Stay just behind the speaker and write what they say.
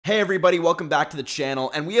Hey everybody, welcome back to the channel,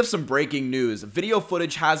 and we have some breaking news. Video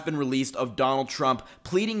footage has been released of Donald Trump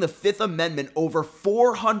pleading the Fifth Amendment over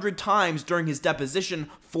 400 times during his deposition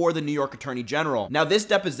for the New York Attorney General. Now, this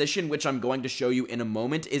deposition, which I'm going to show you in a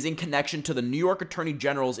moment, is in connection to the New York Attorney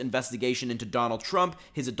General's investigation into Donald Trump,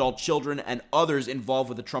 his adult children, and others involved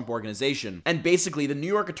with the Trump Organization. And basically, the New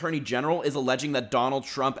York Attorney General is alleging that Donald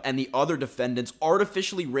Trump and the other defendants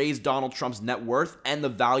artificially raised Donald Trump's net worth and the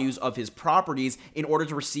values of his properties in order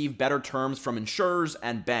to receive better terms from insurers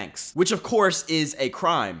and banks, which of course is a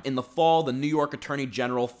crime. In the fall, the New York Attorney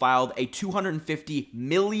General filed a $250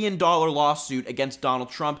 million lawsuit against Donald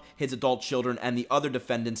Trump, his adult children, and the other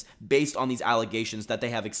defendants based on these allegations that they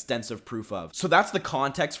have extensive proof of. So that's the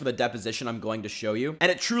context for the deposition I'm going to show you, and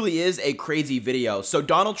it truly is a crazy video. So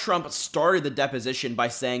Donald Trump started the deposition by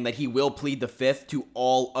saying that he will plead the Fifth to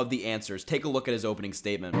all of the answers. Take a look at his opening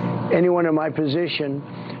statement. Anyone in my position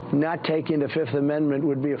not taking the Fifth Amendment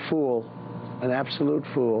would be a fool, an absolute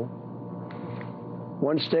fool.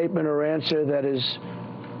 One statement or answer that is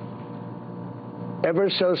ever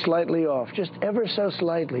so slightly off, just ever so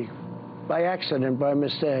slightly, by accident, by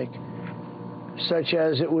mistake, such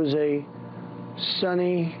as it was a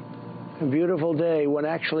sunny and beautiful day when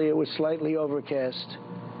actually it was slightly overcast,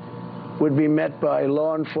 would be met by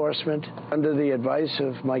law enforcement under the advice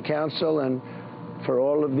of my counsel, and for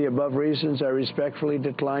all of the above reasons, I respectfully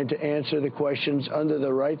decline to answer the questions under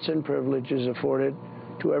the rights and privileges afforded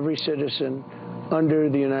to every citizen under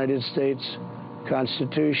the United States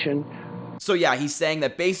Constitution. So yeah, he's saying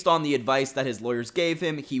that based on the advice that his lawyers gave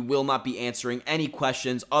him, he will not be answering any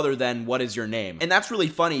questions other than what is your name. And that's really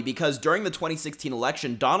funny because during the 2016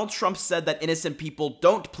 election, Donald Trump said that innocent people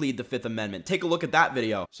don't plead the Fifth Amendment. Take a look at that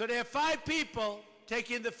video. So there are 5 people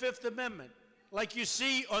taking the Fifth Amendment, like you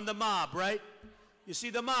see on the mob, right? You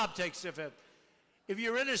see the mob takes the Fifth. If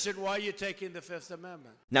you're innocent, why are you taking the Fifth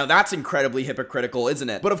Amendment? Now that's incredibly hypocritical, isn't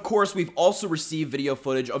it? But of course, we've also received video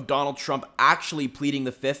footage of Donald Trump actually pleading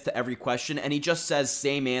the Fifth to every question, and he just says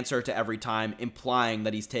same answer to every time, implying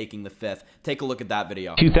that he's taking the Fifth. Take a look at that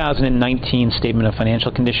video. 2019 Statement of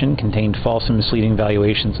Financial Condition contained false and misleading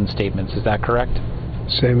valuations and statements. Is that correct?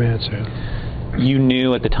 Same answer. You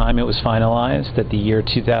knew at the time it was finalized that the year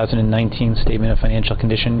 2019 Statement of Financial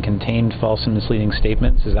Condition contained false and misleading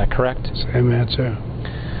statements. Is that correct? Same answer.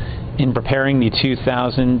 In preparing the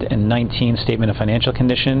 2019 Statement of Financial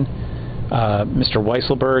Condition, Mr.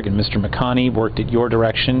 Weisselberg and Mr. McConney worked at your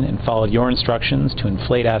direction and followed your instructions to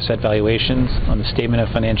inflate asset valuations on the Statement of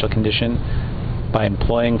Financial Condition by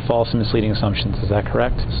employing false and misleading assumptions. Is that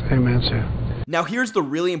correct? Same answer. Now, here's the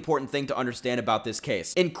really important thing to understand about this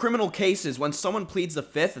case. In criminal cases, when someone pleads the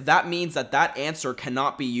Fifth, that means that that answer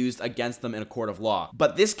cannot be used against them in a court of law.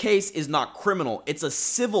 But this case is not criminal, it's a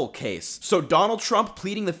civil case. So Donald Trump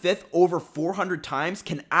pleading the Fifth over 400 times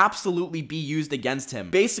can absolutely be used against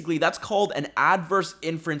him. Basically, that's called an adverse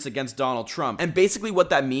inference against Donald Trump. And basically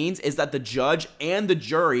what that means is that the judge and the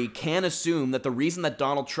jury can assume that the reason that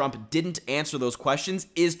Donald Trump didn't answer those questions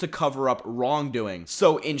is to cover up wrongdoing.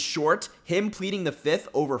 So in short, him pleading the Fifth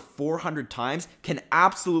over 400 times can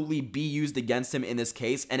absolutely be used against him in this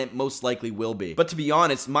case, and it most likely will be. But to be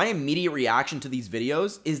honest, my immediate reaction to these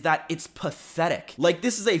videos is that it's pathetic. Like,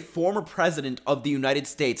 this is a former president of the United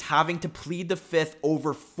States having to plead the Fifth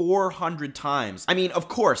over 400 times. I mean, of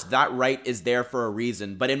course, that right is there for a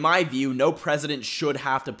reason, but in my view, no president should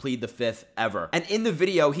have to plead the Fifth ever. And in the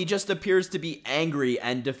video, he just appears to be angry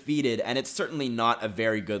and defeated, and it's certainly not a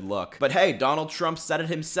very good look. But hey, Donald Trump said it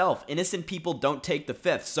himself. Innocent people don't take the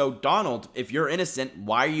Fifth. So Donald, if you're innocent,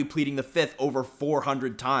 why are you pleading the Fifth over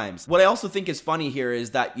 400 times? What I also think is funny here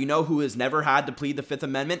is that you know who has never had to plead the Fifth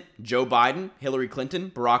Amendment? Joe Biden, Hillary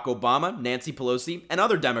Clinton, Barack Obama, Nancy Pelosi, and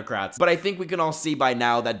other Democrats. But I think we can all see by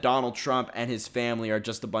now that Donald Trump and his family are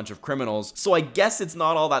just a bunch of criminals. So I guess it's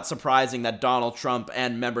not all that surprising that Donald Trump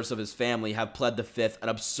and members of his family have pled the Fifth an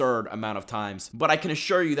absurd amount of times. But I can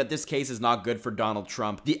assure you that this case is not good for Donald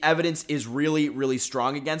Trump. The evidence is really, really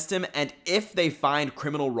strong against him, and if they find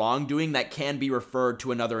criminal wrongdoing, that can be referred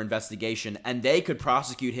to another investigation, and they could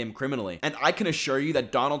prosecute him criminally. And I can assure you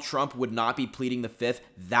that Donald Trump would not be pleading the Fifth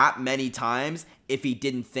that many times if he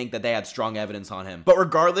didn't think that they had strong evidence on him. But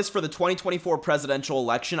regardless, for the 2024 presidential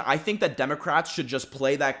election, I think that Democrats should just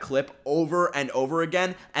play that clip over and over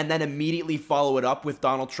again and then immediately follow it up with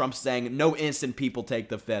Donald Trump saying no innocent people take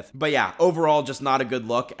the Fifth. But yeah, overall, just not a good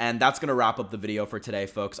look, and that's gonna wrap up the video for today,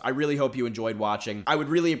 folks. I really hope you enjoyed watching. I would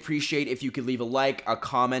really appreciate if you could leave a like, a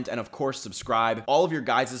comment, and of course subscribe. All of your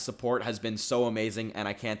guys' support has been so amazing, and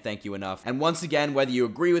I can't thank you enough. And once again, whether you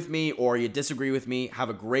agree with me or you disagree with me, have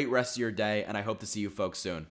a great rest of your day, and I hope to see you folks soon.